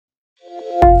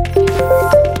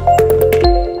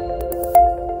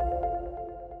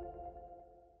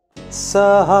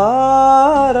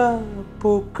சஹாரா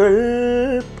பூக்கள்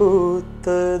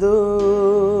பூத்ததோ.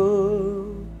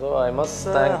 So I must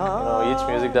thank each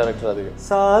music director அதுக்கு.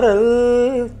 சாரல்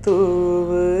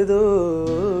தூவுதோ.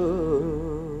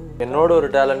 என்னோட ஒரு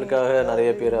டேலண்ட்காக நிறைய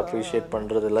பேர் அப்ரிஷியேட்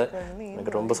பண்றதுல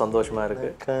எனக்கு ரொம்ப சந்தோஷமா இருக்கு.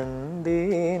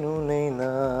 கண்டேன் உன்னை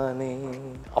நானே.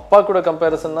 அப்பா கூட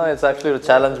கம்பேரிசன்னா இட்ஸ் ஆக்சுவலி ஒரு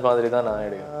சேலஞ்ச் மாதிரி தான் நான்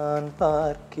எடுக்கிறேன். நான்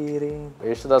பார்க்கிறேன்.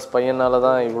 யேசுதாஸ் பையனால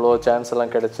தான் இவ்வளோ சான்ஸ்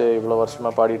எல்லாம் கிடைச்சி இவ்வளோ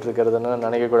வருஷமாக பாடிட்டு இருக்கிறதுன்னு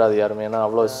நினைக்கக்கூடாது யாருமே. ஏன்னா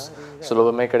அவ்வளோ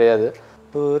சுலபமே கிடையாது.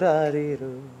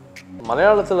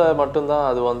 மலையாளத்தில் மட்டும்தான்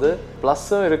அது வந்து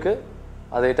ப்ளஸ்ஸும் இருக்குது,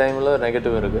 அதே டைமில்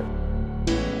நெகட்டிவும் இருக்குது.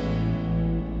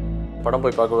 படம்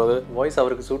போய் பார்க்கும்போது வாய்ஸ்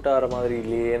அவருக்கு சூட் ஆகிற மாதிரி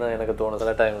இல்லையேன்னு எனக்கு தோணும்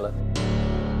சில டைமில்.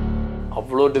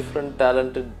 அவ்வளோ டிஃப்ரெண்ட்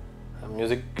டேலண்டட்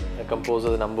மியூசிக்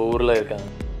கம்போசர் நம்ம ஊரில் இருக்காங்க.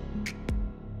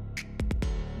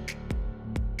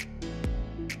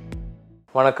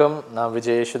 வணக்கம், நான்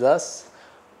விஜய் yesudas.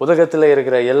 உலகத்தில்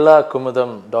இருக்கிற எல்லா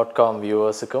kumudam.com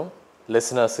வியூவர்ஸுக்கும்,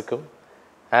 லிசனர்ஸுக்கும்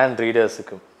அண்ட்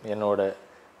ரீடர்ஸுக்கும் என்னோட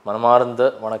மனமார்ந்த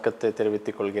வணக்கத்தை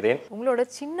தெரிவித்துக் கொள்கிறேன். உங்களோட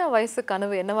சின்ன வயசு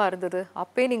கனவு என்னவா இருந்தது?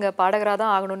 அப்பே நீங்கள் பாடகராக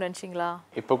தான் ஆகணும்னு நினச்சிங்களா?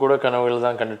 இப்போ கூட கனவுகள்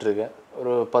தான் கண்டுட்ருக்கேன்.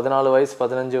 ஒரு 14 வயசு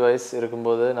 15 வயசு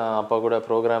இருக்கும்போது நான் அப்பா கூட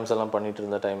ப்ரோக்ராம்ஸ் எல்லாம் பண்ணிகிட்டு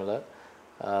இருந்த டைமில்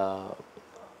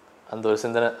அந்த ஒரு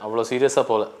சிந்தனை அவ்வளோ சீரியஸாக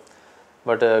போகல.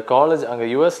 பட் காலேஜ்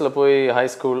அங்கே யூஎஸில் போய் ஹை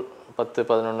ஸ்கூல் 10,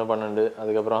 11, 12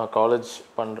 அதுக்கப்புறம் காலேஜ்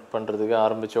பண்ணுறதுக்கு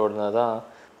ஆரம்பித்த உடனே தான்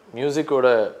மியூசிக்கோட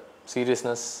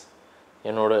சீரியஸ்னஸ்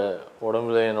என்னோடய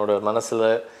உடம்புல என்னோடய மனசில்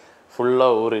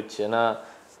ஃபுல்லாக ஊறிச்சு. ஏன்னா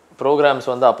ப்ரோக்ராம்ஸ்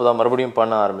வந்து அப்போ தான் மறுபடியும்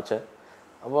பண்ண ஆரம்பித்தேன்.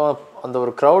 அப்போ அந்த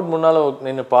ஒரு க்ரௌட் முன்னால்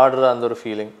நின்று பாடுற அந்த ஒரு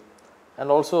ஃபீலிங்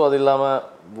அண்ட் ஆல்சோ அது இல்லாமல்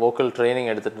வோக்கல் ட்ரைனிங்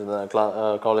எடுத்துகிட்டு இருந்தேன்.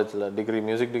 காலேஜில்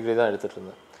மியூசிக் டிகிரி தான் எடுத்துகிட்டு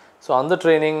இருந்தேன். ஸோ அந்த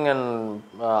ட்ரைனிங் அண்ட்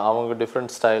அவங்க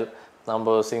டிஃப்ரெண்ட் ஸ்டைல்,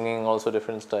 நம்ம சிங்கிங் ஆல்சோ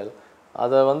டிஃப்ரெண்ட் ஸ்டைல்,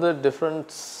 அதை வந்து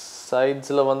டிஃப்ரெண்ட்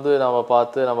சைட்ஸில் வந்து நம்ம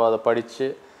பார்த்து நம்ம அதை படித்து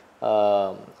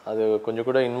அது கொஞ்சம்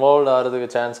கூட இன்வால்வ் ஆகிறதுக்கு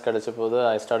சான்ஸ் கிடைச்ச போது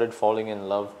I started following in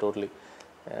love totally.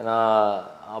 ஏன்னா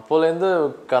அப்போலேருந்து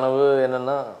கனவு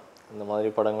என்னென்னா இந்த மாதிரி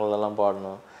படங்கள்லாம்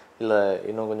பாடணும், இல்லை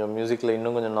இன்னும் கொஞ்சம் மியூசிக்கில்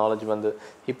இன்னும் கொஞ்சம் நாலேஜ் வந்து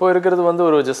இப்போ இருக்கிறது வந்து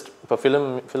ஒரு ஜஸ்ட் இப்போ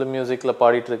ஃபிலிம் மியூசிக்கில்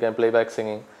பாடிட்டுருக்கேன், playback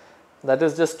singing. That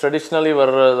is just traditionally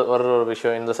வர்ற ஒரு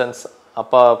விஷயம். இந்த சென்ஸ்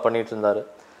அப்பா பண்ணிகிட்டு இருந்தார்.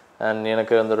 அண்ட்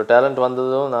எனக்கு அந்த ஒரு டேலண்ட்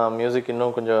வந்ததும் நான் மியூசிக்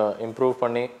இன்னும் கொஞ்சம் இம்ப்ரூவ்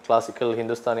பண்ணி கிளாசிக்கல்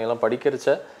ஹிந்துஸ்தானியெல்லாம்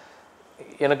படிக்கிறச்ச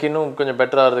எனக்கு இன்னும் கொஞ்சம்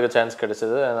பெட்டராகிறதுக்கு சான்ஸ்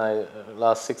கிடச்சிது. நான்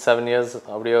லாஸ்ட் 6-7 இயர்ஸ்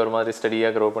அப்படியே ஒரு மாதிரி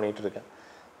ஸ்டடியாக க்ரோ பண்ணிகிட்டு இருக்கேன்.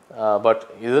 பட்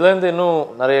இதுலேருந்து இன்னும்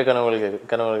நிறைய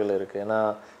கனவுகள் இருக்குது. ஏன்னா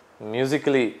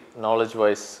மியூசிக்கலி நாலேஜ்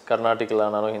வைஸ் கர்நாடிக்கில்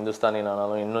ஆனாலும் ஹிந்துஸ்தானியில்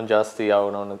ஆனாலும் இன்னும் ஜாஸ்தி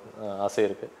ஆகணும்னு ஆசை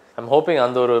இருக்குது. ஐம் ஹோப்பிங்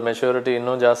அந்த ஒரு மெச்சூரிட்டி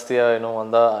இன்னும் ஜாஸ்தியாக இன்னும்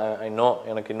வந்தால் இன்னும்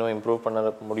எனக்கு இன்னும் இம்ப்ரூவ்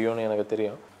பண்ண முடியும்னு எனக்கு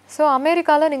தெரியும். ஸோ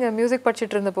அமெரிக்காவில் நீங்கள் மியூசிக்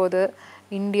படிச்சுட்டு இருந்தபோது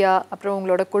இந்தியா அப்புறம்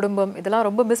உங்களோட குடும்பம் இதெல்லாம்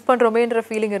ரொம்ப மிஸ் பண்ணுறோமேன்ற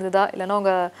ஃபீலிங் இருந்ததா? இல்லைனா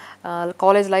உங்கள்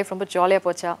காலேஜ் லைஃப் ரொம்ப ஜாலியாக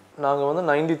போச்சா? நாங்கள் வந்து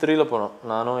 93 போனோம்.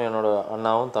 நானும் என்னோடய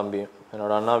அண்ணாவும் தம்பியும்.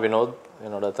 என்னோடய அண்ணா வினோத்,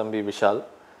 என்னோடய தம்பி விஷால்.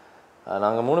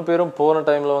 நாங்கள் 3 பேரும் போன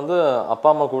டைமில் வந்து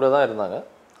அப்பா அம்மா கூட தான் இருந்தாங்க.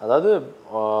 அதாவது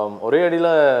ஒரே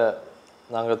அடியில்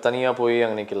நாங்கள் தனியாக போய்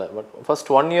அங்கே நிற்கல. பட்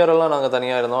ஃபஸ்ட் 1 இயரெல்லாம் நாங்கள்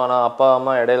தனியாக இருந்தோம். ஆனால் அப்பா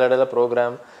அம்மா இடையில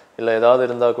ப்ரோக்ராம் இல்லை ஏதாவது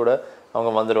இருந்தால் கூட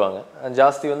அவங்க வந்துடுவாங்க.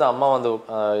 ஜாஸ்தி வந்து அம்மா வந்து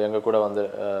எங்கள் கூட வந்து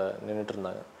நின்றுட்டு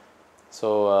இருந்தாங்க. ஸோ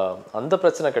அந்த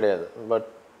பிரச்சனை கிடையாது. பட்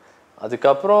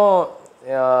அதுக்கப்புறம்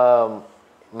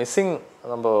மிஸ்ஸிங்,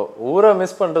 நம்ம ஊரை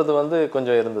மிஸ் பண்ணுறது வந்து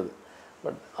கொஞ்சம் இருந்தது.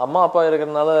 பட் அம்மா அப்பா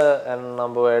இருக்கிறதுனால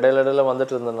நம்ம இடையில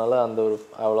வந்துட்டு இருந்ததுனால அந்த ஒரு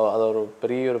அது ஒரு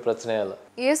பெரிய ஒரு பிரச்சனையே இல்லை.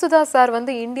 yesudas சார்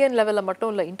வந்து இந்தியன் லெவலில்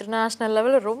மட்டும் இல்லை, இன்டர்நேஷ்னல்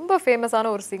லெவலில் ரொம்ப ஃபேமஸான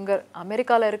ஒரு சிங்கர்.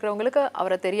 அமெரிக்காவில் இருக்கிறவங்களுக்கு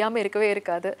அவரை தெரியாமல் இருக்கவே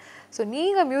இருக்காது. ஸோ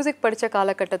நீங்கள் மியூசிக் படித்த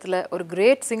காலகட்டத்தில் ஒரு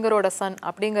கிரேட் சிங்கரோட சன்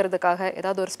அப்படிங்கிறதுக்காக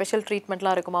ஏதாவது ஒரு ஸ்பெஷல்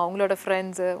ட்ரீட்மெண்ட்லாம் இருக்குமா? உங்களோட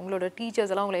ஃப்ரெண்ட்ஸு, உங்களோட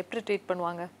டீச்சர்ஸ் எல்லாம் உங்களை எப்படி ட்ரீட்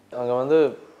பண்ணுவாங்க? அங்கே வந்து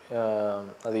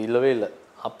அது இல்லவே இல்லை.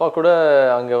 அப்பா கூட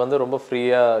அங்கே வந்து ரொம்ப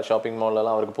ஃப்ரீயாக ஷாப்பிங்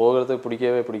மால்லலாம் அவருக்கு போகிறதுக்கு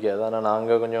பிடிக்காது. ஆனால்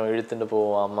நாங்கள் கொஞ்சம் இழுத்துட்டு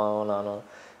போவோம், அம்மாவும் நானும்,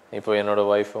 இப்போ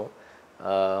என்னோடய ஒய்ஃபும்.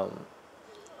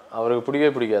 அவருக்கு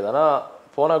பிடிக்காது. ஆனால்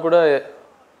போனால் கூட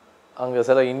அங்கே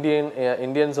சில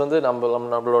இந்தியன்ஸ் வந்து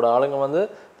நம்மளோட ஆளுங்க வந்து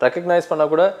ரெக்கக்னைஸ்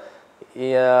பண்ணால் கூட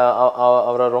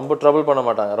அவரை ரொம்ப ட்ரபிள் பண்ண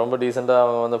மாட்டாங்க. ரொம்ப டீசெண்டாக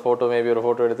அவங்க வந்து ஒரு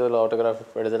ஃபோட்டோ எடுத்து இல்லை ஆட்டோகிராஃப்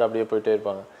எடுத்துகிட்டு அப்படியே போயிட்டே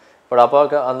இருப்பாங்க. பட்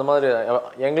அப்பாவுக்கு அந்த மாதிரி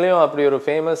எங்களையும் அப்படி ஒரு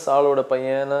ஃபேமஸ் ஆளோட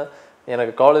பையனை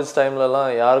எனக்கு காலேஜ் டைம்லலாம்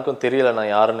யாருக்கும் தெரியல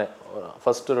நான் யாருன்னு.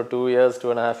 ஃபஸ்ட்டு ஒரு 2 இயர்ஸ்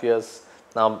 2.5 இயர்ஸ்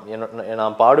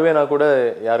நான் பாடுவேன்னா கூட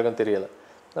யாருக்கும் தெரியலை.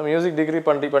 நான் மியூசிக் டிகிரி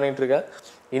பண்ணிகிட்ருக்கேன்.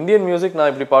 இந்தியன் மியூசிக்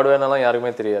நான் இப்படி பாடுவேன்னாலாம்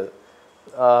யாருக்குமே தெரியாது.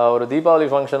 ஒரு தீபாவளி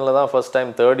ஃபங்க்ஷனில் தான் ஃபஸ்ட் டைம்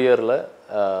 3rd இயரில்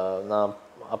நான்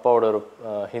அப்பாவோட ஒரு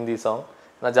ஹிந்தி சாங்,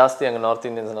 நான் ஜாஸ்தி அங்கே நார்த்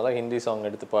இந்தியன்ஸ்னால ஹிந்தி சாங்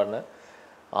எடுத்து பாடினேன்.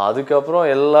 அதுக்கப்புறம்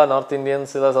எல்லா நார்த்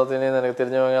இந்தியன்ஸ் இல்லை சவுத் இந்தியன்ஸ் எனக்கு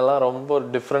தெரிஞ்சவங்க எல்லாம் ரொம்ப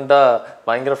டிஃப்ரெண்ட்டாக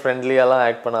பயங்கர ஃப்ரெண்ட்லியாலாம்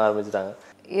ஆக்ட் பண்ண ஆரம்பிச்சிட்டாங்க.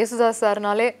 யேசுதாஸ்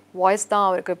சார்னாலே வாய்ஸ் தான்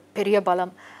அவருக்கு பெரிய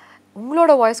பலம்.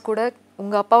 உங்களோட வாய்ஸ் கூட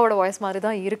உங்கள் அப்பாவோட வாய்ஸ் மாதிரி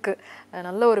தான் இருக்குது.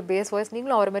 நல்ல ஒரு பேஸ் வாய்ஸ்.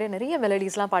 நீங்களும் அவர் மாதிரியே நிறைய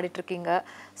மெலடிஸ்லாம் பாடிட்டுருக்கீங்க.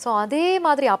 ஸோ அதே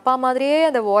மாதிரி அப்பா மாதிரியே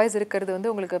அந்த வாய்ஸ் இருக்கிறது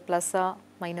வந்து உங்களுக்கு ப்ளஸ்ஸா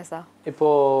மைனஸா?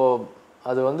 இப்போது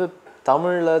அது வந்து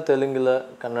தமிழில், தெலுங்கில்,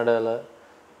 கன்னடாவில்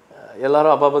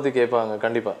எல்லாரும் அப்பா பற்றி கேட்பாங்க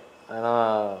கண்டிப்பாக. ஏன்னா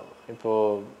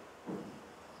இப்போது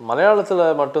மலையாளத்தில்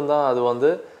மட்டும்தான் அது வந்து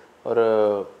ஒரு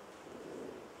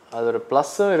அது ஒரு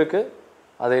ப்ளஸ்ஸும் இருக்குது,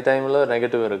 அதே டைமில்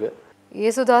நெகட்டிவ் இருக்குது.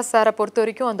 யேசுதாஸ் சாரை பொறுத்த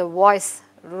வரைக்கும் அந்த வாய்ஸ்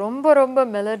ரொம்ப ரொம்ப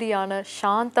மெலடியான,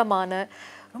 சாந்தமான,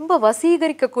 ரொம்ப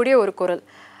வசீகரிக்கக்கூடிய ஒரு குரல்.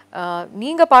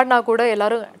 நீங்கள் பாடினா கூட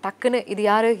எல்லாரும் டக்குன்னு இது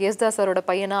யார், யேசுதாஸ் சாரோட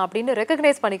பையனா அப்படின்னு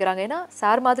ரெக்கக்னைஸ் பண்ணிக்கிறாங்க. ஏன்னா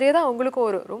சார் மாதிரியே தான் உங்களுக்கும்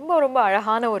ஒரு ரொம்ப ரொம்ப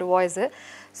அழகான ஒரு வாய்ஸு.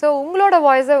 ஸோ உங்களோட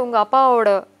வாய்ஸை உங்கள் அப்பாவோட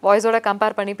வாய்ஸோட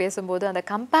கம்பேர் பண்ணி பேசும்போது அந்த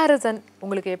கம்பேரிசன்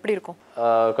உங்களுக்கு எப்படி இருக்கும்?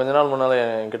 கொஞ்ச நாள் முன்னால்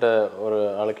என்கிட்ட ஒரு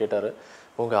ஆள் கேட்டார்,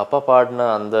 உங்கள் அப்பா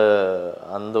பாடின அந்த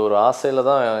அந்த ஒரு ஆசையில்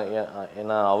தான்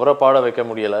என்ன அவரை பாட வைக்க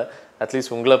முடியலை,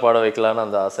 அட்லீஸ்ட் உங்களை பாட வைக்கலான்னு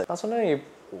அந்த ஆசை. நான் சொன்னேன்,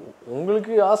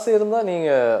 உங்களுக்கு ஆசை இருந்தால்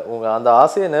நீங்கள் உங்கள் அந்த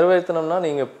ஆசையை நிறைவேற்றினோம்னா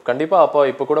நீங்கள் கண்டிப்பாக அப்பா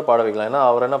இப்போ கூட பாட வைக்கலாம். ஏன்னா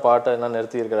அவர் என்ன பாட்டை என்ன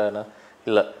நிறுத்தி இருக்கிறாருன்னா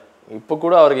இல்லை, இப்போ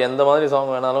கூட அவருக்கு எந்த மாதிரி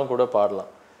சாங் வேணாலும் கூட பாடலாம்.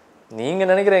 நீங்கள்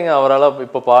நினைக்கிறீங்க அவரால்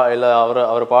இப்போ இல்லை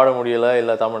அவர் பாட முடியலை,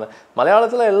 இல்லை தமிழ்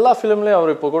மலையாளத்தில் எல்லா ஃபிலிம்லேயும்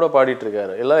அவர் இப்போ கூட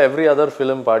பாடிட்டுருக்காரு, இல்லை எவ்ரி அதர்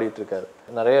ஃபிலிம் பாடிட்டுருக்காரு.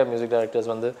 நிறைய மியூசிக்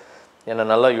டைரக்டர்ஸ் வந்து என்னை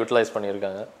நல்லா யூட்டிலைஸ்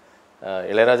பண்ணியிருக்காங்க.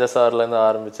 இளையராஜா சார்லேருந்து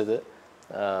ஆரம்பிச்சது,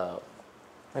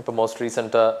 இப்போ மோஸ்ட்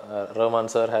ரீசெண்டாக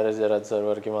ரஹ்மான் சார், ஹாரிஸ் ஜெயராஜ் சார்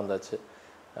வரைக்கும் வந்தாச்சு.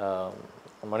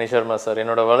 மணி சர்மா சார்,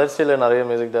 என்னோடய வளர்ச்சியில் நிறைய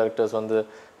மியூசிக் டைரக்டர்ஸ் வந்து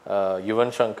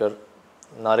யுவன் சங்கர்,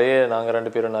 நிறைய நாங்கள்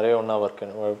 2 பேரும் நிறைய ஒன்றா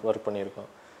ஒர்க் பண்ணியிருக்கோம்.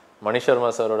 மணி சர்மா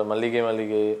சாரோட மல்லிகை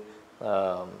மல்லிகை,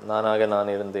 நானாக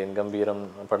நான் இருந்தேன், கம்பீரம்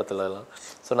படத்துலலாம்.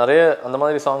 ஸோ நிறைய அந்த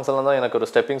மாதிரி சாங்ஸ் எல்லாம் தான் எனக்கு ஒரு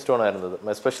ஸ்டெப்பிங் ஸ்டோனாக இருந்தது.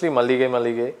 எஸ்பெஷலி மல்லிகை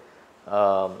மல்லிகை.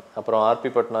 அப்புறம் ஆர்பி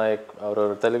பட்நாயக், அவர்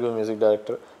ஒரு தெலுங்கு மியூசிக்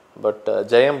டைரக்டர், பட்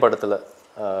ஜெயம் படத்தில்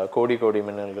கோடி கோடி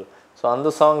மின்னல்கள். ஸோ அந்த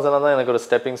சாங்ஸ் எல்லாம் தான் எனக்கு ஒரு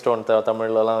ஸ்டெப்பிங் ஸ்டோன்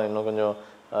தமிழ்லலாம் இன்னும் கொஞ்சம்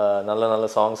நல்ல நல்ல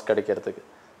சாங்ஸ் கிடைக்கிறதுக்கு.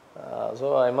 So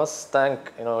I must thank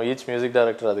each music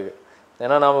director அதுக்கு.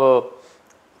 ஏன்னா நம்ம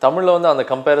தமிழில் வந்து அந்த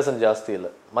கம்பேரிசன் ஜாஸ்தி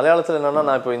இல்லை. மலையாளத்தில் என்னென்னா,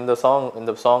 நான் இப்போ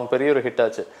இந்த சாங் பெரிய ஒரு ஹிட்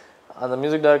ஆச்சு, அந்த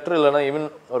மியூசிக் டைரக்டர் இல்லைனா ஈவன்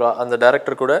ஒரு அந்த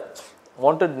டைரக்டர் கூட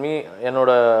வாண்டட் மீ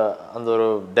என்னோட அந்த ஒரு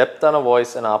டெப்த்தான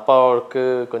வாய்ஸ் என் அப்பாவுக்கு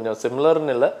கொஞ்சம்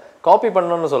சிமிலர்னு இல்லை, காப்பி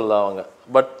பண்ணணும்னு சொல்லலாம் அவங்க.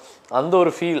 பட் அந்த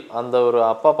ஒரு ஃபீல், அந்த ஒரு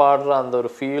அப்பா பாடுற அந்த ஒரு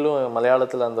ஃபீலும்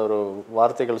மலையாளத்தில் அந்த ஒரு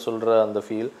வார்த்தைகள் சொல்கிற அந்த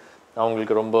ஃபீல்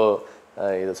அவங்களுக்கு ரொம்ப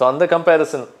இது. ஸோ அந்த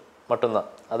கம்பேரிசன் மட்டும்தான்,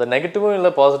 அது நெகட்டிவும் இல்லை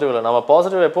பாசிட்டிவ் இல்லை. நம்ம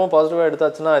பாசிட்டிவ் எப்பவும் பாசிட்டிவாக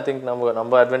எடுத்தாச்சுன்னா ஐ திங்க்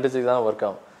நம்ம அட்வான்டேஜுக்கு தான் ஒர்க்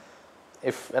ஆகும்.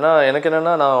 ஏன்னா எனக்கு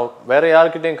என்னென்னா, நான் வேறு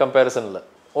யார்கிட்டையும் கம்பேரிசன் இல்லை.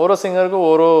 ஒரு சிங்கருக்கும்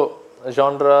ஒரு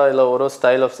ஜான்ரா இல்லை ஒரு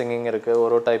ஸ்டைல் ஆஃப் சிங்கிங் இருக்குது,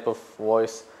 ஒரு type of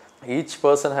voice, each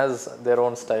person has their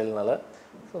own ஸ்டைல்னால.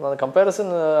 So அந்த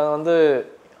கம்பேரிசன் வந்து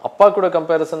அப்பா கூட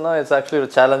கம்பேரிசன்னா இட்ஸ் ஆக்சுவலி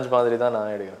ஒரு சேலஞ்ச் மாதிரி தான்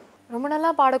நான் எடுக்கிறேன். ரொம்ப நல்லா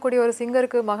பாடக்கூடிய ஒரு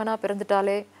சிங்கருக்கு மகனாக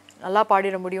பிறந்துட்டாலே நல்லா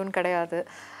பாடிட முடியும்னு கிடையாது.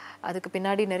 அதுக்கு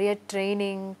பின்னாடி நிறைய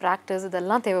ட்ரைனிங், ப்ராக்டிஸ்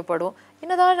இதெல்லாம் தேவைப்படும்.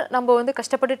 என்னதான் நம்ம வந்து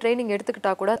கஷ்டப்பட்டு ட்ரைனிங்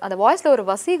எடுத்துக்கிட்டால் கூட அந்த வாய்ஸில் ஒரு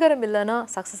வசீகரம் இல்லைன்னா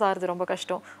சக்ஸஸ் ஆகிறது ரொம்ப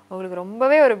கஷ்டம். உங்களுக்கு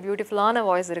ரொம்பவே ஒரு பியூட்டிஃபுல்லான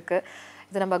வாய்ஸ் இருக்குது.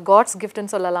 இது நம்ம காட்ஸ்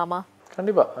கிஃப்ட்னு சொல்லலாமா?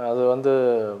 கண்டிப்பாக. அது வந்து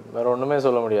வேறு ஒன்றுமே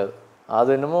சொல்ல முடியாது. அது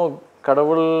என்னமோ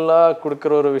கடவுளாக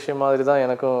கொடுக்குற ஒரு விஷயம் மாதிரி தான்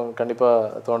எனக்கும்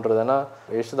கண்டிப்பாக தோன்றுறது. ஏன்னா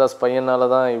யேசுதாஸ் பையனால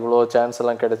தான் இவ்வளோ சான்ஸ்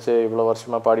எல்லாம் கிடச்சி இவ்வளோ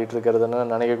வருஷமாக பாடிட்டு இருக்கிறதுன்னு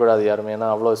நினைக்கக்கூடாது யாருமே. ஏன்னா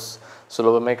அவ்வளோ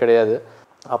சுலபமே கிடையாது.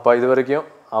 அப்பா இது வரைக்கும்,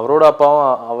 அவரோட அப்பாவும்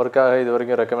அவருக்காக இது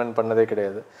வரைக்கும் ரெக்கமெண்ட் பண்ணதே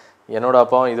கிடையாது. என்னோடய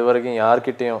அப்பாவும் இது வரைக்கும்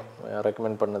யார்கிட்டையும்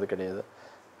ரெக்கமெண்ட் பண்ணது கிடையாது.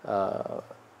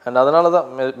 அண்ட் அதனால தான்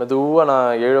மெதுவாக நான்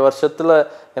 7 வருஷத்தில்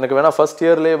எனக்கு வேணால் ஃபஸ்ட்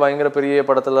இயர்லேயே பயங்கர பெரிய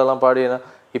படத்துலலாம் பாடினா,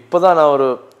 இப்போ தான் நான்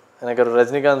எனக்கு ஒரு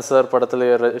ரஜினிகாந்த் சார் படத்தில்,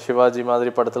 சிவாஜி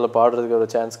மாதிரி படத்தில் பாடுறதுக்கு ஒரு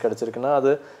சான்ஸ் கிடச்சிருக்குன்னா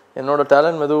அது என்னோடய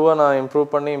டேலண்ட் மெதுவாக நான் இம்ப்ரூவ்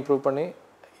பண்ணி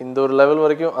இந்த ஒரு லெவல்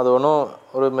வரைக்கும், அது ஒன்றும்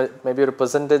ஒரு மேபி ஒரு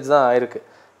பெர்சன்டேஜ் தான் ஆயிருக்கு.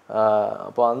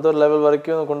 அப்போ அந்த ஒரு லெவல்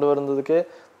வரைக்கும் கொண்டு வந்ததுக்கு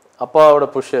அப்பாவோட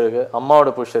புஷ் இருக்குது,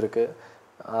 அம்மாவோட புஷ் இருக்குது,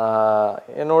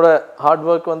 என்னோடய ஹார்ட்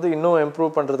ஒர்க் வந்து இன்னும்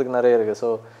இம்ப்ரூவ் பண்ணுறதுக்கு நிறைய இருக்குது. ஸோ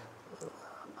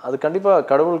அது கண்டிப்பாக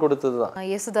கடவுள் கொடுத்தது தான்.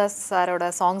 யேசுதாஸ் சாரோட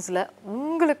சாங்ஸில்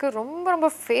உங்களுக்கு ரொம்ப ரொம்ப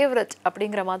ஃபேவரட்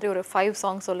அப்படிங்கிற மாதிரி ஒரு 5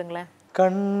 சாங்ஸ் சொல்லுங்களேன்.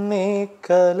 கண்ணே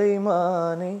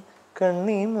கலைமானே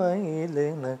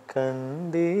கண்ணிமயிலென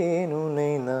கண்டேன் உனை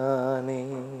நானே,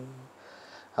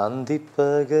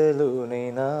 அந்திப்பகலுனை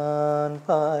நான்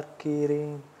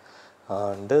பார்க்கிறேன்,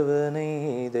 ஆண்டவனை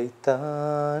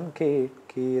இதைத்தான்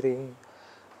கேட்கிறேன்,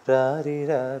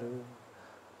 ராரிராரு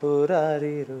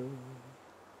புராரிரு.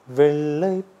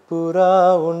 வெள்ளை புறா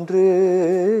ஒன்று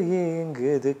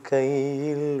ஏங்குது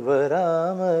கையில்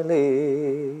வராமலே,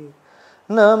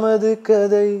 நமது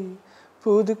கதை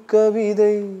புது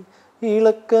கவிதை,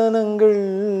 இலக்கணங்கள்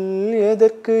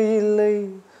எதற்கு இல்லை,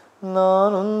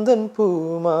 நான் உந்தன்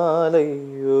பூமாலை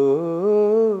ஓ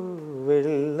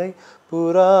வெள்ளை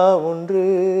புறா ஒன்று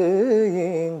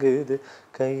ஏங்குது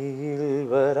கையில்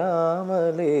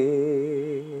வராமலே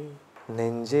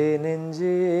நெஞ்சே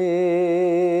நெஞ்சே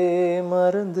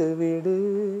மறந்து விடு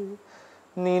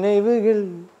நினைவுகள்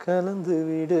கலந்து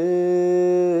விடு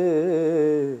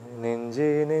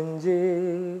நெஞ்சே நெஞ்சே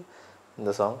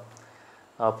இந்த சாங்.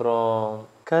 அப்புறம்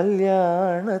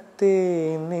கல்யாணத்தே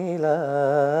நிலா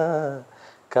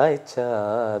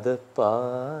காய்ச்சாத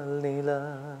பால் நிலா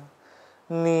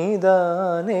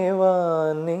நீதானே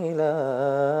வானிலா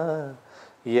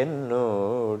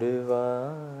என்னோடு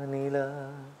வானிலா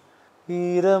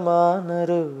ஈரமான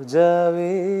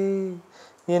ரோஜாவே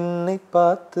என்னை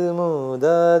பார்த்து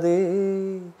மோதாதே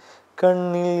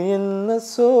கண்ணில் என்ன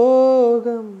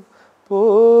சோகம்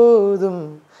போதும்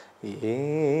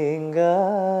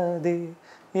ஏங்காதே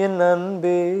என்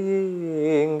அன்பே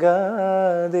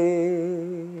ஏங்காதே.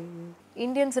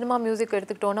 இந்தியன் சினிமா மியூசிக்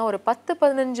எடுத்துக்கிட்டோன்னா ஒரு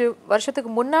 10-15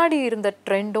 வருஷத்துக்கு முன்னாடி இருந்த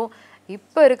ட்ரெண்டும்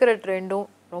இப்போ இருக்கிற ட்ரெண்டும்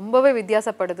ரொம்பவே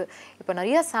வித்தியாசப்படுது. இப்போ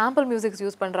நிறைய சாம்பிள் மியூசிக்ஸ்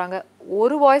யூஸ் பண்ணுறாங்க.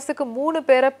 ஒரு வாய்ஸுக்கு 3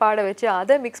 பேரை பாட வச்சு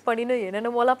அதை மிக்ஸ் பண்ணின்னு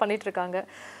என்னென்னமோலாம் பண்ணிகிட்ருக்காங்க.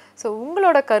 ஸோ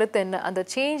உங்களோட கருத்து என்ன அந்த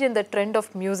change in the trend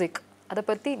of music அதை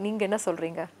பற்றி நீங்கள் என்ன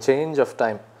சொல்கிறீங்க? சேஞ்ச் ஆஃப்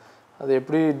டைம் அது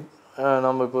எப்படி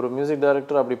நம்ம இப்போ ஒரு மியூசிக்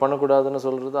டைரக்டர் அப்படி பண்ணக்கூடாதுன்னு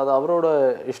சொல்கிறது அது அவரோட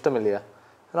இஷ்டம் இல்லையா?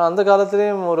 ஏன்னா அந்த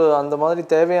காலத்துலேயும் ஒரு அந்த மாதிரி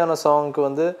தேவையான சாங்க்கு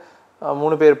வந்து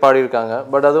 3 பேர் பாடியிருக்காங்க.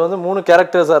 பட் அது வந்து 3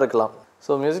 கேரக்டர்ஸாக இருக்கலாம்.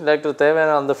 ஸோ மியூசிக் டைரக்டர்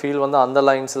தேவையான அந்த ஃபீல் வந்து அந்த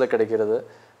லைன்ஸில் கிடைக்கிறது.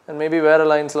 அண்ட் மேபி வேறு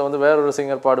லைன்ஸில் வந்து வேற ஒரு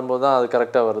சிங்கர் பாடும்போது தான் அது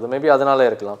கரெக்டாக வருது. மேபி அதனாலே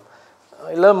இருக்கலாம்.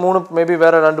 இல்லை மேபி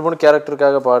வேறு 2-3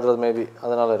 கேரக்டருக்காக பாடுறது மேபி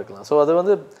அதனால் இருக்கலாம். ஸோ அது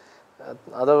வந்து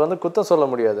அதை வந்து குத்தம் சொல்ல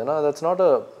முடியாது. ஏன்னா தட்ஸ் நாட்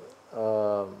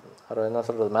என்ன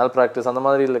சொல்கிறது மேல் ப்ராக்டிஸ் அந்த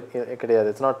மாதிரி இல்லை கிடையாது.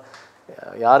 இட்ஸ் நாட்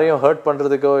யாரையும் ஹர்ட்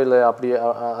பண்ணுறதுக்கோ இல்லை அப்படி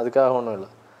அதுக்காக ஒன்றும் இல்லை.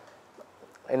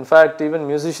 இன்ஃபேக்ட் ஈவன்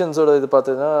மியூசிஷியன்ஸோட இது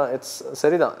பார்த்தீங்கன்னா இட்ஸ்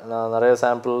சரிதான். நான் நிறைய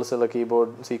சாம்பிள்ஸ் இல்லை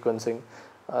keyboard sequencing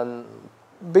and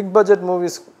big budget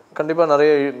movies கண்டிப்பாக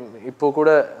நிறைய இப்போது கூட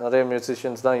நிறைய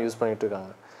மியூசிஷியன்ஸ் தான் யூஸ்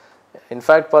பண்ணிகிட்ருக்காங்க.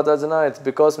 இன்ஃபேக்ட் பார்த்தாச்சுன்னா இட்ஸ்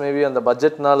பிகாஸ் மேபி அந்த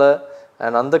பட்ஜெட்னால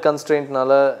அண்ட் அந்த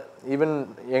கன்ஸ்ட்ரெயின்ட்னால ஈவன்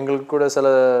எங்களுக்கு கூட சில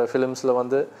ஃபிலிம்ஸில்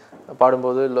வந்து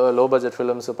பாடும்போது லோ பட்ஜெட்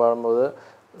ஃபிலிம்ஸ் பாடும்போது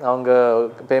அவங்க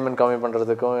பேமெண்ட் கம்மி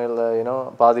பண்ணுறதுக்கும் இல்லை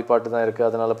பாதி பாட்டு தான் இருக்குது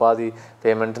அதனால் பாதி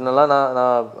பேமெண்ட்டுன்னெல்லாம்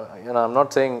நான் ஐம்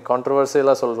நாட் சேயிங்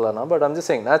கான்ட்ரவர்சியலாக சொல்லலாம். பட் ஐம்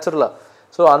ஜஸ்ட் சேயிங் நேச்சுரலாக.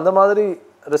 ஸோ அந்த மாதிரி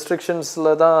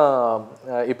ரெஸ்ட்ரிக்ஷன்ஸில் தான்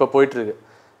இப்போ போயிட்டுருக்கு.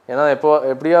 ஏன்னா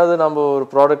எப்படியாவது நம்ம ஒரு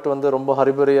ப்ராடக்ட் வந்து ரொம்ப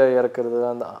ஹரிபரியாக இறக்குறது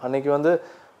அந்த அன்றைக்கி வந்து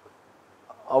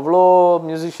அவ்வளோ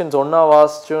மியூசிஷியன்ஸ் ஒன்றா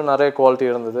வாசிச்சும் நிறைய குவாலிட்டி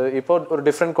இருந்தது. இப்போ ஒரு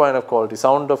different kind of quality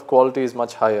sound of quality is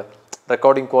much higher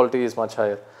recording quality is much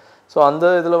higher. So அந்த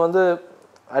இதில் வந்து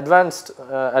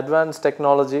advanced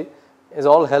technology is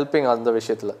all helping அந்த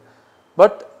விஷயத்தில்.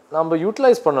 பட் நம்ம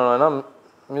யூட்டிலைஸ் பண்ணணும். ஏன்னா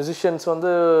மியூசிஷியன்ஸ்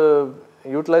வந்து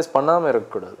யூட்டிலைஸ் பண்ணாமல்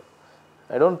இருக்கக்கூடாது.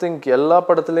 ஐ டோன்ட் திங்க் எல்லா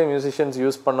படத்துலேயும் மியூசிஷியன்ஸ்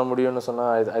யூஸ் பண்ண முடியும்னு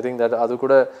சொன்னால் ஐ திங்க் தட் அது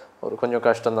கூட ஒரு கொஞ்சம்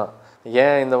கஷ்டம்தான்.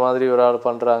 ஏன் இந்த மாதிரி ஒரு ஆள்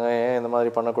பண்ணுறாங்க, ஏன் இந்த மாதிரி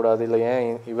பண்ணக்கூடாது, இல்லை ஏன்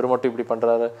இவர் மட்டும் இப்படி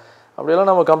பண்ணுறாரு அப்படியெல்லாம்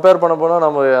நம்ம கம்பேர் பண்ண போனால்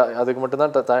நம்ம அதுக்கு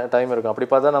மட்டும்தான் டைம் இருக்கும். அப்படி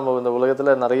பார்த்தா நம்ம இந்த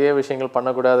உலகத்தில் நிறைய விஷயங்கள்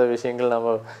பண்ணக்கூடாத விஷயங்கள்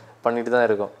நம்ம பண்ணிட்டு தான்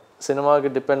இருக்கோம். சினிமாவுக்கு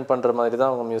டிபெண்ட் பண்ணுற மாதிரி தான்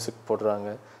அவங்க மியூசிக் போடுறாங்க.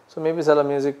 ஸோ மேபி சில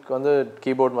மியூசிக் வந்து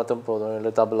கீபோர்ட் மட்டும் போதும்,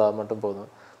 இல்லை தபலா மட்டும் போதும்.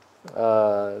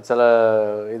 சில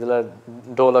இதில்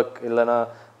டோலக் இல்லைன்னா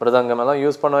மிருதங்கம் எல்லாம்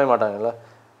யூஸ் பண்ணவே மாட்டாங்கல்ல.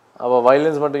 அப்போ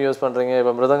வயலின்ஸ் மட்டும் யூஸ் பண்ணுறீங்க,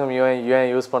 இப்போ மிருதங்கம் ஏன்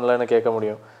யூஸ் பண்ணலன்னு கேட்க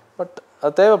முடியும். பட்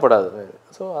அது தேவைப்படாது.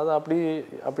 ஸோ அது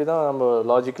அப்படி தான் நம்ம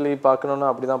லாஜிக்கலி பார்க்கணுன்னா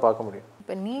அப்படி தான் பார்க்க முடியும்.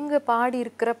 இப்போ நீங்கள் பாடி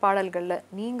இருக்கிற பாடல்களில்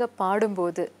நீங்கள்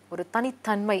பாடும்போது ஒரு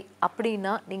தனித்தன்மை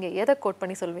அப்படின்னா நீங்கள் எதை கோட்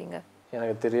பண்ணி சொல்வீங்க?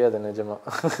 எனக்கு தெரியாது நிஜமாக.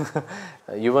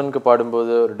 யுவனுக்கு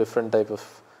பாடும்போது ஒரு different type of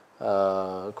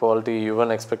quality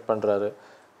Yuvan expect பண்ணுறாரு.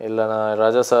 இல்லைனா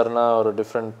ராஜா சார்னா ஒரு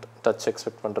டிஃப்ரெண்ட் டச்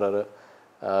எக்ஸ்பெக்ட் பண்ணுறாரு.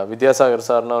 வித்யாசாகர்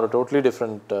சார்னா ஒரு டோட்லி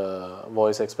டிஃப்ரெண்ட்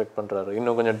வாய்ஸ் எக்ஸ்பெக்ட் பண்ணுறாரு.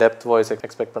 இன்னும் கொஞ்சம் டெப்த் வாய்ஸ்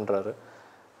எக்ஸ்பெக்ட் பண்ணுறாரு.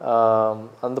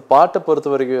 அந்த பாட்டை பொறுத்த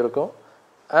வரைக்கும் இருக்கும்.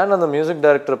 அண்ட் அந்த மியூசிக்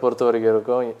டைரக்டரை பொறுத்த வரைக்கும்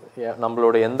இருக்கும்.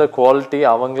 நம்மளோட எந்த குவாலிட்டி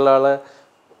அவங்களால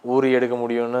ஊறி எடுக்க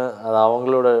முடியும்னு அது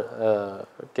அவங்களோட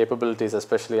கேப்பபிலிட்டிஸ்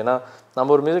எஸ்பெஷலி. ஏன்னா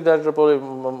நம்ம ஒரு மியூசிக் டைரக்டர் போய்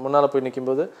முன்னால் போய்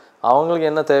நிற்கும்போது அவங்களுக்கு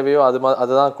என்ன தேவையோ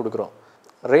அதை தான் கொடுக்குறோம்.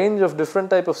 Range of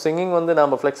different type of singing வந்து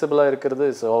நம்ம ஃப்ளெக்சிபிளாக இருக்கிறது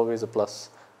is always a plus.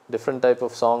 Different type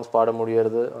of songs பாட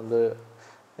முடியறது வந்து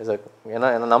இஸ் ஏன்னா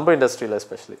நம்ம இண்டஸ்ட்ரியில்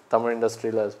எஸ்பெஷலி தமிழ்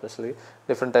இண்டஸ்ட்ரியில் especially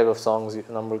different type of songs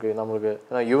நம்மளுக்கு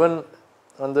ஏன்னா யுவன்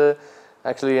வந்து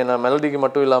ஆக்சுவலி என்ன மெலடிக்கு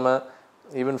மட்டும் இல்லாமல்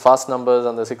ஈவன் ஃபாஸ்ட் நம்பர்ஸ்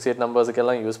அந்த 6-8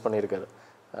 நம்பர்ஸுக்கெல்லாம் யூஸ் பண்ணியிருக்காரு.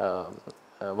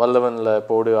 வல்லவனில்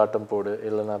போடு ஆட்டம் போடு,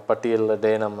 இல்லைன்னா பட்டியலில்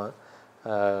டே நம்ம,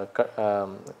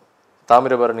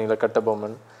 தாமிரபரணியில்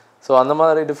கட்டபொம்மன். ஸோ அந்த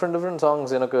மாதிரி டிஃப்ரெண்ட்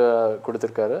சாங்ஸ் எனக்கு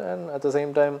கொடுத்துருக்காரு. And at the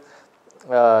same time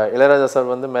Ilaiyaraaja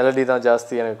sir வந்து மெலடி தான்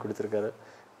ஜாஸ்தி எனக்கு கொடுத்துருக்காரு.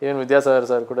 ஈவன் வித்யாசாகர்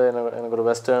சார் கூட எனக்கு ஒரு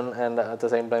western and at the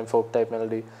same time folk type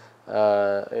melody,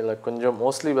 இல்லை கொஞ்சம்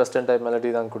மோஸ்ட்லி வெஸ்டர்ன் டைப்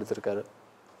மெலடி தான் கொடுத்துருக்காரு.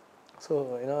 So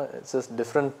it's just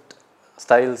different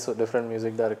styles, different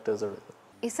music டைரக்டர்ஸோட.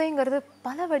 இசைங்கிறது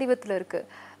பல வடிவத்தில் இருக்குது.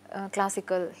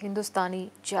 கிளாசிக்கல், ஹிந்துஸ்தானி,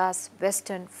 ஜாஸ்,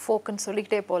 வெஸ்டர்ன், ஃபோக்குன்னு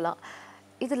சொல்லிக்கிட்டே போகலாம்.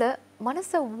 இதில்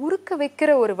மனசை உருக்க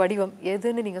வைக்கிற ஒரு வடிவம்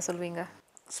எதுன்னு நீங்கள் சொல்வீங்க?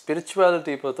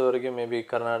 ஸ்பிரிச்சுவாலிட்டி பொறுத்த வரைக்கும் மேபி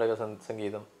கர்நாடக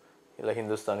சங்கீதம், இல்லை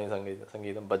ஹிந்துஸ்தானி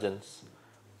சங்கீதம், பஜன்ஸ்.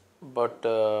 பட்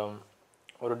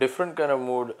ஒரு டிஃப்ரெண்ட் கைண்ட் ஆஃப்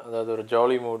மூட், அதாவது ஒரு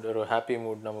ஜாலி மூட், ஒரு ஹாப்பி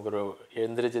மூட், நமக்கு ஒரு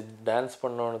எழுந்திரிச்சு டான்ஸ்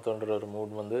பண்ணோன்னு தோன்ற ஒரு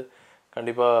மூட் வந்து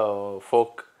கண்டிப்பாக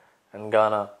ஃபோக் அண்ட்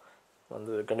கானா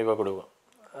வந்து கண்டிப்பாக கொடுக்கும்.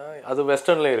 அது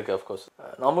வெஸ்டர்ன்லேயே இருக்குது. அஃப்கோர்ஸ்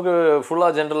நமக்கு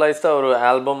ஃபுல்லாக ஜென்ரலைஸ்டாக ஒரு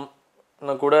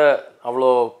ஆல்பம்னா கூட அவ்வளோ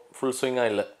ஃபுல்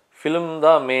ஸ்விங்காக இல்லை. ஃபிலிம்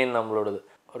தான் மெயின் நம்மளோடது.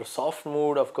 ஒரு சாஃப்ட்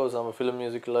மூட், அஃப்கோர்ஸ் நம்ம ஃபிலிம்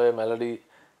மியூசிக்கில் melody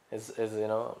is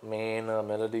main.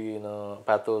 Melody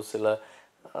pathos இல்லை,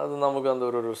 அது நமக்கு அந்த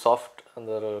ஒரு சாஃப்ட், அந்த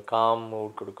ஒரு காம்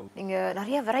மூட் கொடுக்கும். நீங்கள்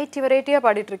நிறைய வெரைட்டியாக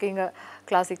பாடிட்டுருக்கீங்க.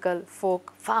 Classical,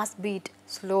 folk, fast beat,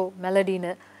 slow,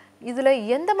 மெலடின்னு. இதில்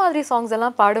எந்த மாதிரி சாங்ஸ்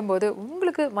எல்லாம் பாடும்போது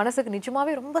உங்களுக்கு மனசுக்கு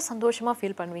நிஜமாகவே ரொம்ப சந்தோஷமாக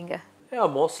ஃபீல் பண்ணுவீங்க?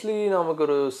 மோஸ்ட்லி நமக்கு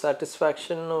ஒரு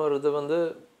சாட்டிஸ்ஃபேக்ஷன் வருது வந்து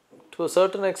to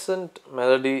certain extent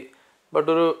melody.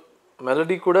 But ஒரு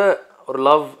மெலடி கூட ஒரு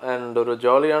லவ் அண்ட் ஒரு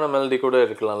ஜாலியான மெலடி கூட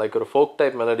இருக்கலாம். லைக் ஒரு ஃபோக்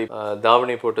டைப் மெலடி,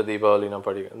 தாவணி போட்ட தீபாவளி நான்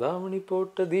படிக்கிறேன், தாவணி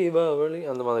போட்ட தீபாவளி,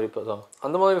 அந்த மாதிரி சாங்,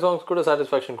 அந்த மாதிரி சாங்ஸ் கூட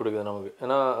சாட்டிஸ்ஃபேக்ஷன் கொடுக்குது நமக்கு.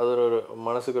 ஏன்னா அது ஒரு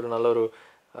மனசுக்கு ஒரு நல்ல ஒரு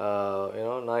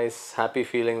நைஸ் ஹாப்பி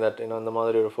ஃபீலிங் தட் அந்த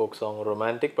மாதிரி ஒரு ஃபோக் சாங், ஒரு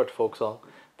romantic but fork song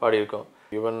பாடியிருக்கோம்.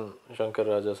 Yuvan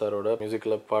Shankar Raja சாரோட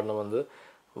மியூசிக்கில் பாடின வந்து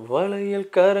வளையல்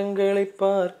கரங்களை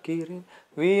பார்க்கிறேன்,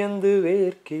 வியந்து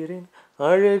வேர்க்கிறேன்,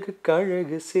 அழகு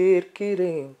கழகு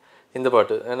சேர்க்கிறேன், இந்த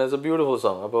பாட்டு. And it's a beautiful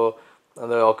song. அப்போது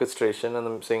அந்த ஆர்கெஸ்ட்ரேஷன், அந்த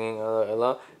சிங்கிங்,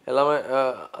 எல்லாமே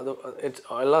அது இட்ஸ்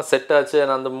எல்லாம் செட் ஆச்சு.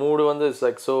 அண்ட் அந்த மூடு வந்து இட்ஸ்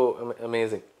லைக் ஸோ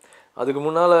அமேசிங். அதுக்கு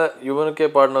முன்னால் யுவனுக்கே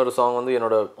பாடின ஒரு சாங் வந்து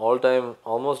என்னோட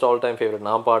ஆல்மோஸ்ட் ஆல் டைம் ஃபேவரட்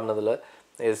நான் பாடினதில்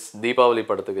இஸ் தீபாவளி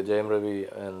படத்துக்கு, ஜெயம் ரவி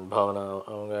அண்ட் பாவனா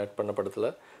அவங்க ஆக்ட் பண்ண படத்தில்,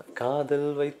 காதல்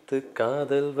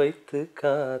வைத்து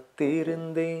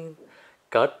காத்திருந்தேன்,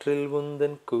 காற்றில்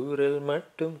உந்தன் கூறல்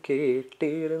மட்டும்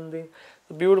கேட்டிருந்தேன்.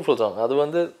 Beautiful song. அது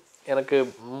வந்து எனக்கு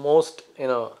most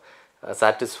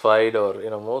satisfied R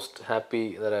most happy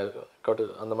that I got.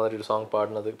 அந்த மாதிரி ஒரு சாங்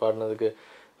பாடினதுக்கு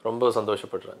ரொம்ப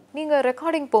சந்தோஷப்படுறேன். நீங்கள்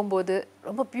ரெக்கார்டிங் போகும்போது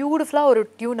ரொம்ப பியூட்டிஃபுல்லாக ஒரு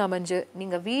டியூன் அமைஞ்சு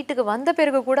நீங்கள் வீட்டுக்கு வந்த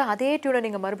பிறகு கூட அதே டியூனை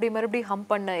நீங்கள் மறுபடியும் ஹம்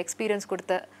பண்ண எக்ஸ்பீரியன்ஸ்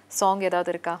கொடுத்த சாங் ஏதாவது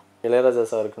இருக்கா? இளையராஜா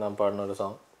சாருக்கு நான் பாடின ஒரு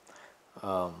சாங்,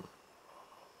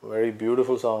 வெரி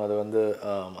பியூட்டிஃபுல் சாங். அது வந்து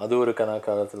அது ஒரு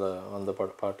கலாக்காலத்தில் வந்த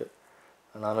பாட்டு,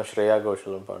 நானும் ஸ்ரேயா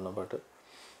கோஷலும் பாடின பாட்டு.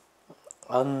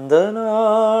 அந்த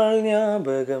நாள்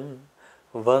ஞாபகம்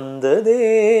வந்ததே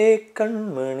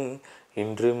கண்மணி,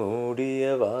 இன்று மூடிய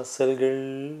வாசல்கள்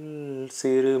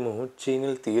சிறு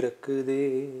மூச்சினில் திறக்குதே,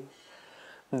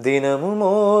 தினமும்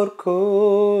ஓர்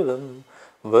கோலம்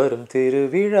வரும்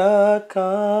திருவிழா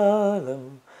காலம்,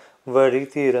 வழி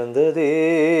திறந்ததே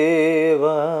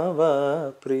வா வா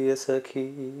பிரிய சகி.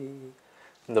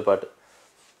 இந்த பாட்டு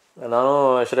நானும்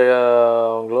ஸ்ரேயா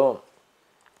அவங்களும்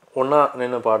ஒன்றா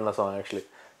நின்று பாடின சாங் ஆக்சுவலி.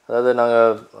 அதாவது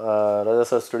நாங்கள் ராஜா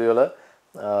சார் ஸ்டுடியோவில்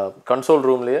கன்சோல்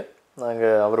ரூம்லேயே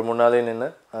நாங்கள் அவர் முன்னாலே நின்று,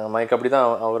 மைக் அப்படி தான்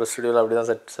அவர் ஸ்டுடியோவில் அப்படி தான்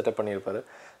செட்டப் பண்ணியிருப்பார்.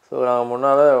 ஸோ நாங்கள்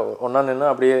முன்னால் ஒன்றா நின்று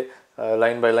அப்படியே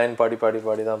லைன் பை லைன்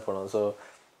பாடி தான் போனோம். So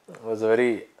it was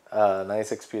very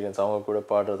nice experience. அவங்க கூட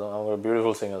பாடுறதும், அவங்க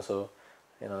பியூட்டிஃபுல் சிங்கர். ஸோ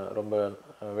ரொம்ப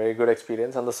வெரி குட்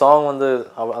எக்ஸ்பீரியன்ஸ். அந்த சாங் வந்து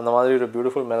அந்த மாதிரி ஒரு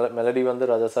பியூட்டிஃபுல் மெலடி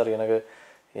வந்து ராஜா சார்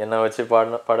என்னை வச்சு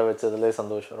பாட வச்சதுலேயே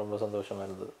ரொம்ப சந்தோஷமாக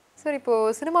இருந்தது. சார்,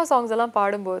 இப்போது சினிமா சாங்ஸ் எல்லாம்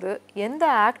பாடும்போது எந்த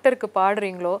ஆக்டருக்கு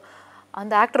பாடுறீங்களோ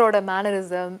அந்த ஆக்டரோட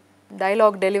மேனரிசம்,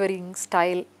 டைலாக் டெலிவரிங்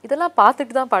ஸ்டைல் இதெல்லாம்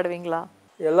பார்த்துட்டு தான் பாடுவீங்களா?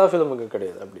 எல்லா ஃபிலிமுக்கும்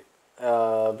கிடையாது அப்படி.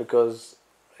 பிகாஸ்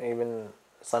ஈவன்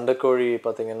சண்டைக்கோழி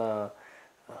பார்த்திங்கன்னா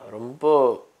ரொம்ப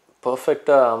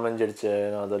பர்ஃபெக்டாக அமைஞ்சிடுச்சு.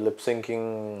 அந்த லிப் சிங்கிங்,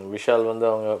 விஷால் வந்து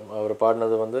அவர்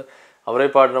பாடினது வந்து அவரே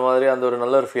பாடின மாதிரி அந்த ஒரு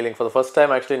நல்ல ஒரு feeling. For the first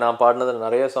time actually நான் பாடினது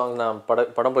நிறைய சாங்ஸ் நான்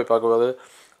படம் போய் பார்க்கும்போது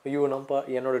ஐயோ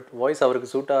என்னோடய வாய்ஸ்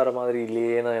அவருக்கு சூட் ஆகிற மாதிரி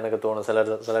இல்லையேன்னு எனக்கு தோணும்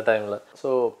சில டைமில். ஸோ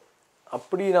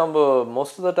அப்படி நம்ம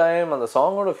மோஸ்ட் ஆஃப் த டைம் அந்த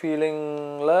சாங்கோட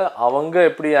ஃபீலிங்கில் அவங்க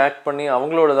எப்படி ஆக்ட் பண்ணி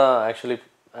அவங்களோட தான்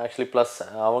ஆக்சுவலி ப்ளஸ்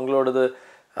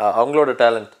அவங்களோட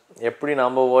டேலண்ட் எப்படி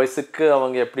நம்ம வாய்ஸுக்கு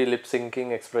அவங்க எப்படி லிப்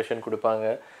சிங்கிங் எக்ஸ்ப்ரெஷன் கொடுப்பாங்க,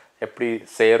 எப்படி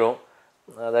சேரும்,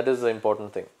 that is the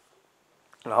important thing.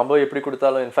 நம்ம எப்படி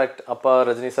கொடுத்தாலும், இன்ஃபேக்ட் அப்பா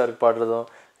ரஜினி சாருக்கு பாடுறதும்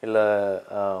இல்லை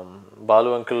பாலு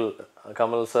அங்கிள்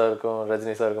கமல் சாருக்கும்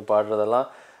ரஜினி சாருக்கும் பாடுறதெல்லாம்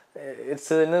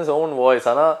it's in is own voice.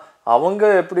 ஆனால் அவங்க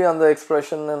எப்படி அந்த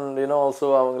எக்ஸ்ப்ரெஷன் அண்ட் ஆல்சோ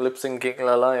அவங்க லிப்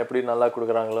சிங்கிங்லலாம் எப்படி நல்லா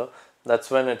கொடுக்குறாங்களோ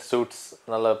தட்ஸ் when it suits,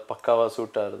 நல்லா பக்காவாக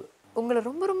சூட் ஆகுது. உங்களை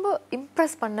ரொம்ப ரொம்ப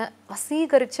இம்ப்ரெஸ் பண்ண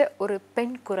வசீகரிச்ச ஒரு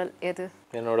பெண் குரல் எது?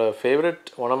 என்னோட favourite,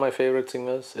 one of my favourite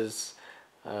singers is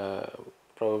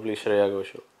probably Shreya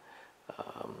Ghoshal.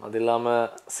 அது இல்லாமல்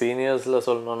சீனியர்ஸில்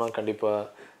சொல்லணுன்னா கண்டிப்பாக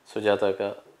சுஜாதாக்கா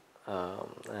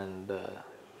அண்ட்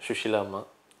சுஷிலா அம்மா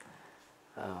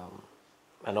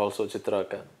அண்ட் ஆல்சோ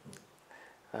சித்ராக்கா.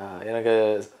 எனக்கு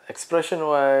expression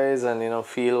wise and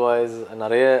feel wise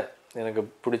நிறைய எனக்கு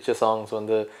பிடிச்ச சாங்ஸ்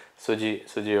வந்து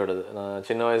சுஜியோடது. நான்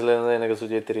சின்ன வயசுலேருந்து எனக்கு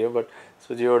சுஜி தெரியும், பட்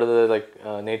சுஜியோடது லைக்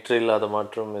நேற்று இல்லாத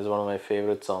மாற்றம் is one of my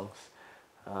favourite songs.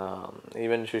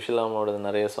 Even சுஷிலாமோடது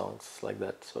நிறைய சாங்ஸ் லைக்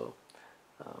தட். ஸோ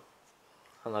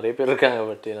நிறைய பேர் இருக்காங்க,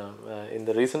 பட்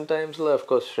இந்த ரீசெண்ட் டைம்ஸில்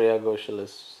of course Shreya Ghoshal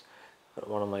is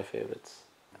one of my favourites.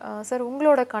 Sir,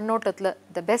 உங்களோட கண்ணோட்டத்தில்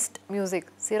த பெஸ்ட் மியூசிக்,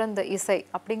 சிறந்த இசை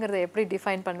அப்படிங்கிறத எப்படி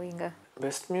டிஃபைன் பண்ணுவீங்க?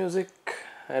 Best music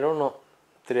I don't know,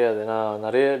 தெரியாது. நான்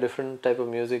நிறைய டிஃப்ரெண்ட் டைப்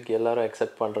ஆஃப் மியூசிக் எல்லோரும்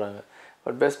அக்செப்ட் பண்ணுறாங்க.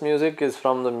 But best music is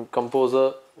from the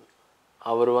composer.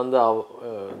 அவர் வந்து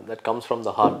that comes from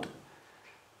the heart,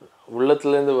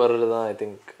 உள்ளத்துலேருந்து வர்றது தான் I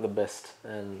think the best.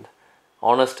 And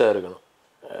ஆனஸ்ட்டாக இருக்கணும்.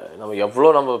 நம்ம எவ்வளோ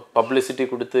நம்ம பப்ளிசிட்டி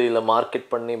கொடுத்து இல்லை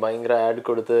மார்க்கெட் பண்ணி பயங்கர ஆட்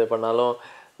கொடுத்து பண்ணாலும்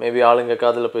மேபி ஆளுங்க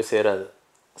காதில் போய் சேராது.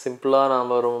 சிம்பிளாக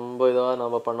நம்ம ரொம்ப இதாக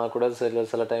நம்ம பண்ணால் கூட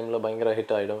சில டைமில் பயங்கர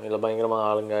ஹிட் ஆகிடும், இல்லை பயங்கரமாக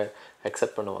ஆளுங்க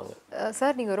அக்செப்ட் பண்ணுவாங்க.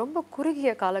 சார், நீங்கள் ரொம்ப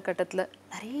குறுகிய காலகட்டத்தில்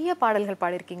நிறைய பாடல்கள்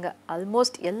பாடியிருக்கீங்க.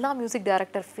 ஆல்மோஸ்ட் எல்லா மியூசிக்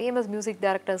டைரக்டர், ஃபேமஸ் மியூசிக்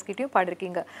டைரக்டர்ஸ்கிட்டையும்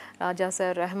பாடியிருக்கீங்க. ராஜா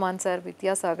sir, Rahman sir,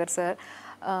 Vidyasagar sir,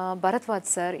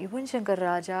 Bharadwaj sir, Yuvan Shankar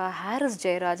Raja, Harris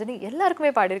Jayarajan,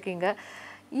 எல்லாருக்குமே பாடியிருக்கீங்க.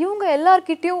 இவங்க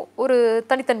எல்லார்கிட்டையும் ஒரு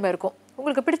தனித்தன்மை இருக்கும்,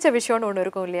 உங்களுக்கு பிடிச்ச விஷயம்னு ஒன்று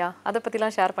இருக்கும் இல்லையா? அதை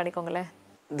பற்றிலாம் ஷேர் பண்ணிக்கோங்களேன்.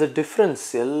 த டிஃப்ரென்ஸ்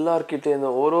எல்லார்கிட்டேருந்து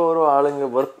ஒரு ஆளுங்க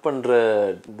ஒர்க் பண்ணுற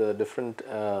the different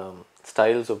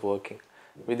styles of working.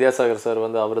 Vidyasagar sir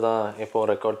வந்து அவர் தான் எப்போவும்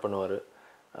ரெக்கார்ட் பண்ணுவார்.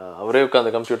 அவரே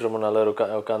உட்காந்து கம்ப்யூட்டர் முன்னால்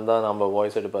உட்காந்து தான் நம்ம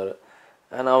வாய்ஸ் எடுப்பார்.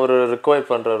 அண்ட் அவர் ரிக்வயர்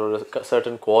பண்ணுற ஒரு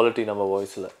சர்டன் குவாலிட்டி நம்ம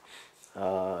வாய்ஸில்.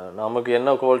 நமக்கு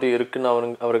என்ன குவாலிட்டி இருக்குதுன்னு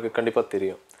அவருக்கு கண்டிப்பாக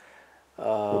தெரியும்.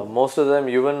 மோஸ்ட் ஆஃப் டைம்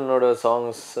யுவனோட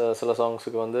சாங்ஸ், சில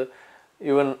சாங்ஸுக்கு வந்து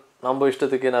யுவன் நம்ம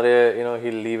இஷ்டத்துக்கே நிறைய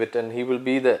heel leave it and he will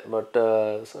be the. But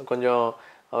கொஞ்சம்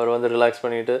அவர் வந்து ரிலாக்ஸ்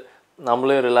பண்ணிவிட்டு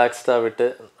நம்மளையும் ரிலாக்ஸ்டாக விட்டு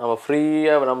நம்ம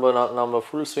ஃப்ரீயாக நம்ம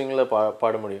ஃபுல் ஸ்விங்கில்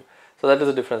பாட முடியும். So that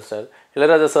is a different style.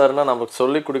 Ilaiyaraaja சார்னால் நமக்கு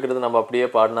சொல்லி கொடுக்குறது நம்ம அப்படியே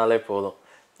பாடினாலே போதும்.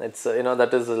 It's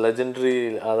that is legendary.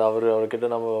 அது அவர்கிட்ட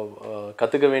நம்ம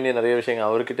கற்றுக்க வேண்டிய நிறைய விஷயங்கள்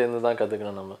அவர்கிட்டேருந்து தான்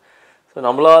கற்றுக்கணும் நம்ம. ஸோ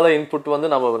நம்மளால் இன்புட் வந்து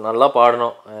நம்ம நல்லா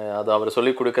பாடணும், அது அவர்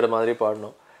சொல்லி கொடுக்குற மாதிரி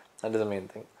பாடணும். That is the main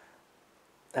thing.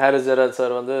 Harris Jayaraj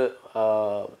sir வந்து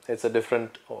it's a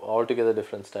different, altogether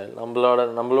different style.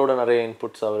 நம்மளோட நிறைய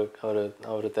inputs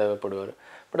our தேவைப்படுவார்.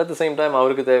 But at the same time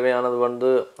அவருக்கு தேவையானது வந்து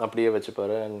அப்படியே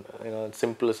வச்சுப்பார். அண்ட்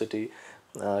சிம்பிளிசிட்டி,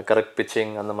 கரெக்ட்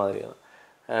பிச்சிங், அந்த மாதிரி.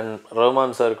 அண்ட்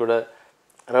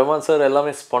ரஹ்மான் சார்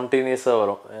எல்லாமே ஸ்பான்டேனியஸாக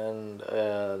வரும். அண்ட்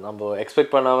நம்ம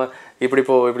எக்ஸ்பெக்ட் பண்ணாமல் இப்படி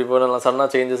போகலாம் சன்னா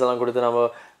சேஞ்சஸ் எல்லாம் கொடுத்து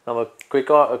நம்ம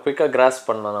குயிக்காக கிராஸ்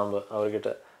பண்ணலாம் நம்ம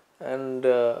அவர்கிட்ட. அண்ட்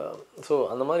ஸோ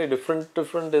அந்த மாதிரி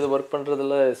டிஃப்ரெண்ட் இது ஒர்க்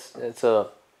பண்ணுறதுல இட்ஸ் அ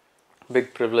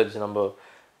பிக் ப்ரிவிலேஜ். நம்ம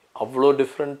அவ்வளோ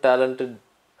டிஃப்ரெண்ட் டேலண்டட்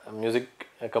மியூசிக்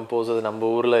கம்போசர்ஸ் நம்ம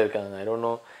ஊரில் இருக்காங்க. ஐ டோன்ட்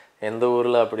நோ எந்த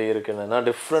ஊரில் அப்படி இருக்குன்னா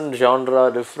different genre,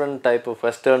 different type of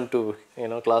western to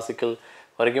classical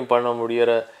வரைக்கும் பண்ண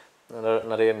முடிகிற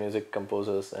நிறைய மியூசிக்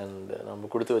கம்போசர்ஸ் அண்ட் நம்ம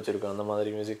கொடுத்து வச்சுருக்கோம் அந்த மாதிரி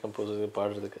மியூசிக் கம்போசர்ஸ்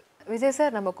பாடுறதுக்கு. விஜய்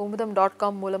சார், நம்ம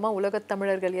kumudam.com மூலமாக உலகத்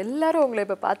தமிழர்கள் எல்லாரும் உங்களை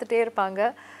இப்போ பார்த்துட்டே இருப்பாங்க.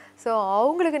 ஸோ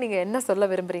அவங்களுக்கு நீங்கள் என்ன சொல்ல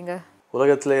விரும்புகிறீங்க?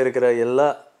 உலகத்தில் இருக்கிற எல்லா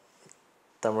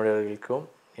தமிழர்களுக்கும்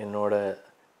என்னோட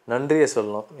நன்றியை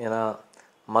சொல்லணும். ஏன்னா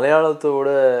மலையாளத்தோட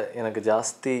எனக்கு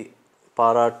ஜாஸ்தி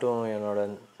பாராட்டும், என்னோட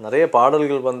நிறைய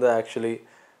பாடல்கள் வந்து ஆக்சுவலி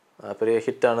பெரிய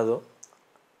ஹிட் ஆனதும்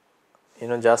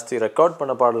இன்னும் ஜாஸ்தி ரெக்கார்ட்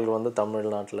பண்ண பாடல்கள் வந்து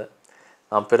தமிழ்நாட்டில்.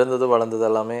 நான் பிறந்தது வளர்ந்தது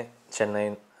எல்லாமே சென்னை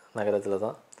நகரத்தில்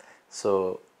தான். ஸோ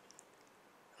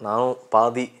நானும்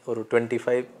பாதி ஒரு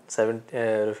 25,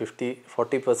 50,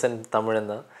 40%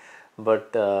 தமிழன் தான்.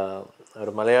 பட்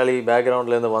ஒரு மலையாளி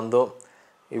பேக்ரவுண்ட்லேருந்து வந்தோம்.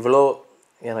 இவ்வளோ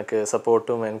எனக்கு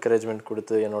சப்போர்ட்டும் என்கரேஜ்மெண்ட்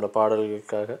கொடுத்து என்னோடய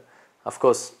பாடல்களுக்காக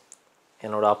அஃப்கோர்ஸ்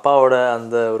என்னோடய அப்பாவோட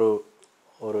அந்த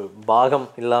ஒரு பாகம்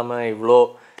இல்லாமல் இவ்வளோ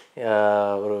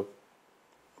ஒரு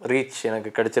ரீச் எனக்கு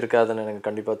கிடச்சிருக்காதுன்னு எனக்கு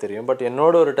கண்டிப்பாக தெரியும். பட்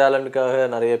என்னோட ஒரு டேலண்ட்டுக்காக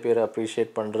நிறைய பேர்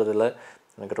அப்ரிஷியேட் பண்ணுறதுல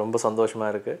எனக்கு ரொம்ப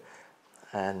சந்தோஷமாக இருக்குது.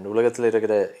 அண்ட் உலகத்தில்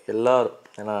இருக்கிற எல்லோரும்,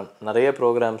 ஏன்னா நிறைய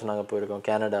ப்ரோக்ராம்ஸ் நாங்கள் போயிருக்கோம்,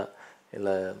 கனடா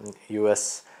இல்லை யூஎஸ்,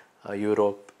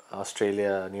 யூரோப்,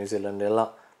 ஆஸ்திரேலியா, நியூசிலாண்டு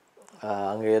எல்லாம்.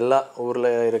 அங்கே எல்லா ஊரில்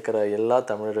இருக்கிற எல்லா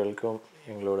தமிழர்களுக்கும்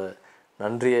எங்களோட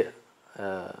நன்றியை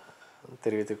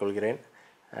தெரிவித்துக் கொள்கிறேன்.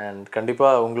 அண்ட்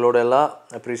கண்டிப்பாக உங்களோட எல்லாம்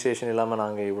அப்ரிசியேஷன் இல்லாமல்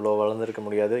நாங்கள் இவ்வளோ வளர்ந்துருக்க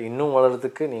முடியாது. இன்னும்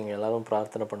வளர்கிறதுக்கு நீங்கள் எல்லோரும்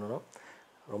பிரார்த்தனை பண்ணணும்.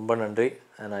 ரொம்ப நன்றி.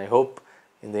 அண்ட் ஐ ஹோப்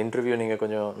இந்த இன்டர்வியூ நீங்கள்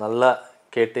கொஞ்சம் நல்லா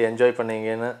கேட்டு என்ஜாய்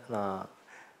பண்ணீங்கன்னு நான்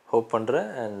ஹோப் பண்ணுறேன்.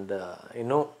 அண்ட்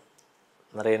இன்னும்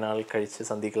நிறைய நாள் கழித்து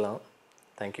சந்திக்கலாம்.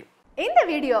 தேங்க்யூ. இந்த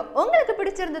வீடியோ உங்களுக்கு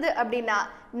பிடிச்சிருந்தது அப்படின்னா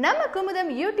நம்ம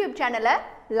குமுதம் யூடியூப் சேனலை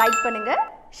லைக் பண்ணுங்க,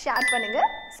 ஷேர் பண்ணுங்க,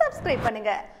 சப்ஸ்கிரைப்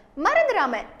பண்ணுங்க.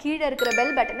 மறந்துடாம கீழே இருக்கிற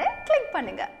பெல் பட்டனை கிளிக்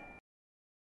பண்ணுங்க.